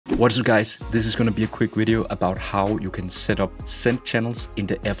What's up guys, this is going to be a quick video about how you can set up scent channels in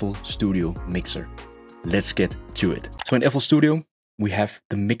the FL Studio mixer. Let's get to it. So in FL Studio, we have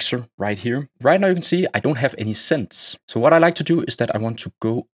the mixer right here. Right now you can see I don't have any scents. So what I like to do is that I want to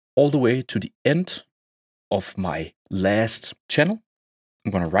go all the way to the end of my last channel.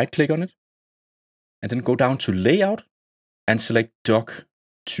 I'm going to right click on it and then go down to layout and select dock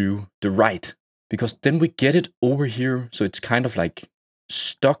to the right, because then we get it over here. So it's kind of like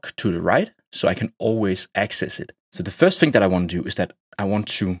stuck to the right, so I can always access it. So the first thing that I want to do is that I want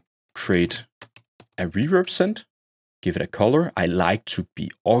to create a reverb scent, give it a color. I like to be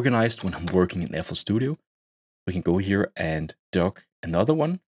organized when I'm working in FL Studio. We can go here and dock another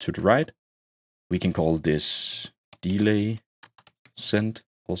one to the right. We can call this delay scent.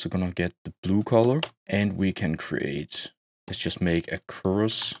 Also gonna get the blue color, and we can create, let's just make a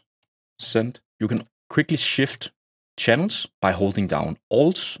chorus scent. You can quickly shift channels by holding down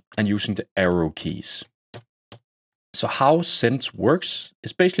Alt and using the arrow keys. So how scent works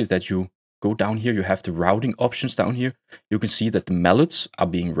is basically that you go down here, you have the routing options down here. You can see that the mallets are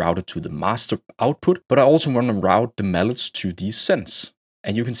being routed to the master output, but I also want to route the mallets to these scents.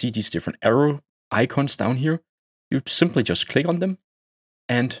 And you can see these different arrow icons down here. You simply just click on them,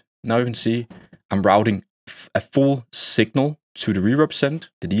 and now you can see I'm routing a full signal to the reverb scent,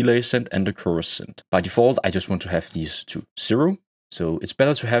 the delay scent, and the chorus scent. By default, I just want to have these to 0. So it's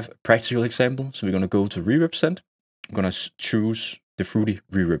better to have a practical example. So we're going to go to reverb scent. I'm going to choose the Fruity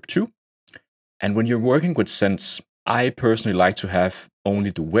Reverb 2. And when you're working with scents, I personally like to have only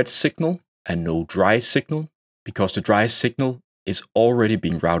the wet signal and no dry signal, because the dry signal is already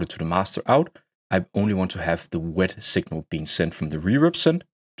being routed to the master out. I only want to have the wet signal being sent from the reverb scent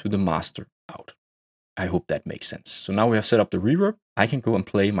to the master out. I hope that makes sense. So now we have set up the reverb. I can go and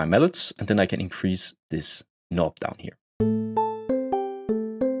play my mallets, and then I can increase this knob down here.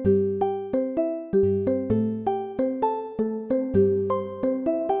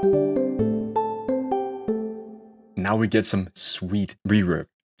 Now we get some sweet reverb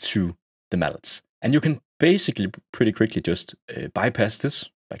to the mallets. And you can basically pretty quickly just bypass this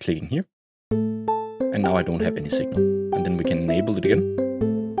by clicking here. And now I don't have any signal. And then we can enable it again.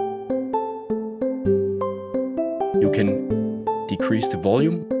 You can decrease the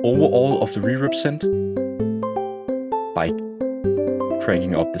volume overall of the reverb scent by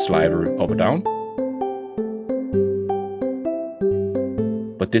cranking up the slider up or down.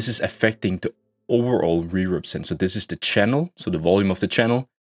 But this is affecting the overall reverb scent. So this is the channel, so the volume of the channel.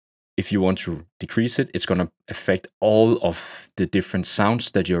 If you want to decrease it, it's going to affect all of the different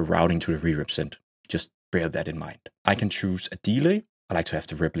sounds that you're routing to the reverb scent. Just bear that in mind. I can choose a delay. I like to have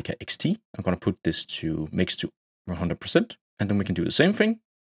the Replica XT. I'm going to put this to mix to 100%, and then we can do the same thing,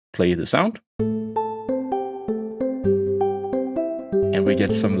 play the sound, and we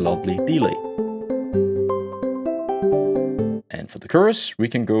get some lovely delay. And for the chorus, we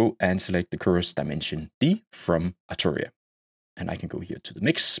can go and select the chorus dimension D from Arturia. And I can go here to the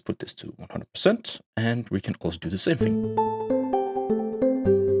mix, put this to 100%, and we can also do the same thing.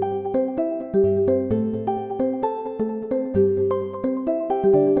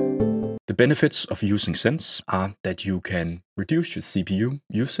 The benefits of using scents are that you can reduce your CPU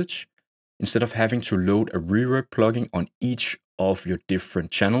usage. Instead of having to load a reverb plugin on each of your different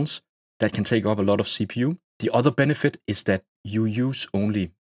channels, that can take up a lot of CPU. The other benefit is that you use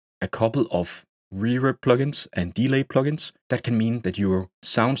only a couple of reverb plugins and delay plugins. That can mean that your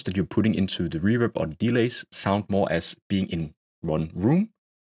sounds that you're putting into the reverb or the delays sound more as being in one room.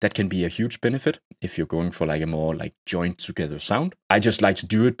 That can be a huge benefit if you're going for like a more like joined together sound. I just like to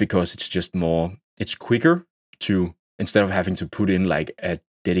do it because it's just more, it's quicker to, instead of having to put in like a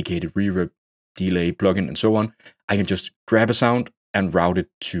dedicated reverb, delay plugin and so on, I can just grab a sound and route it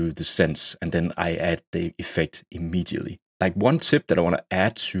to the scents, and then I add the effect immediately. Like one tip that I want to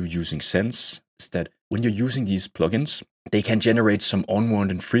add to using scents is that when you're using these plugins, they can generate some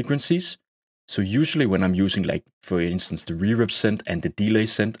unwanted frequencies. So usually when I'm using, like, for instance, the reverb scent and the delay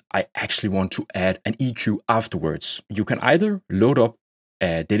scent, I actually want to add an EQ afterwards. You can either load up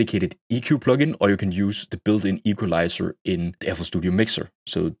a dedicated EQ plugin, or you can use the built-in equalizer in the FL Studio mixer.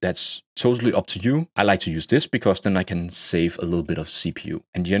 So that's totally up to you. I like to use this because then I can save a little bit of CPU.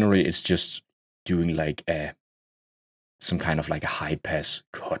 And generally it's just doing like some kind of like a high pass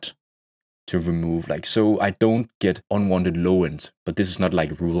cut to remove, like, so I don't get unwanted low end. But this is not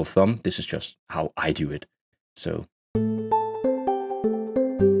like a rule of thumb. This is just how I do it. So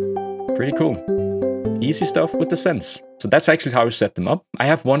pretty cool. Easy stuff with the scents. So that's actually how you set them up. I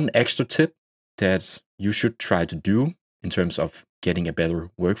have one extra tip that you should try to do in terms of getting a better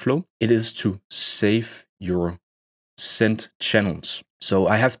workflow. It is to save your scent channels. So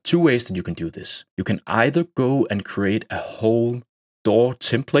I have two ways that you can do this. You can either go and create a whole door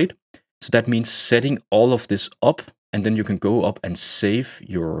template. So that means setting all of this up, and then you can go up and save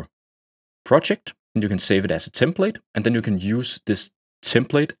your project, and you can save it as a template, and then you can use this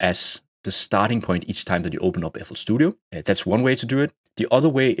template as the starting point each time that you open up FL Studio. That's one way to do it. The other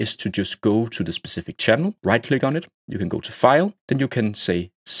way is to just go to the specific channel, right click on it, you can go to File, then you can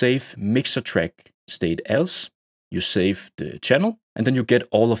say Save Mixer Track State As, you save the channel, and then you get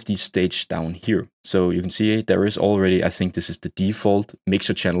all of these stages down here. So you can see there is already, I think this is the default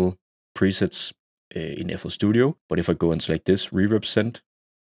mixer channel presets in FL Studio, but if I go and select this, Reverb Send,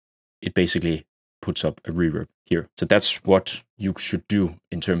 it basically puts up a reverb here. So that's what you should do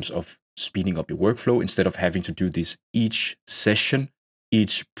in terms of speeding up your workflow. Instead of having to do this each session,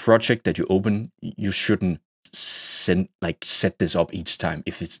 each project that you open, you shouldn't set this up each time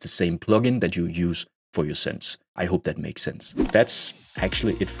if it's the same plugin that you use for your sends. I hope that makes sense. That's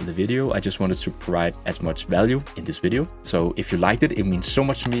actually it for the video. I just wanted to provide as much value in this video. So if you liked it, it means so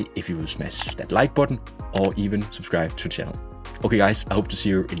much to me if you will smash that like button or even subscribe to the channel. Okay guys, I hope to see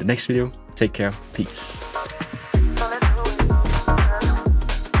you in the next video. Take care, peace.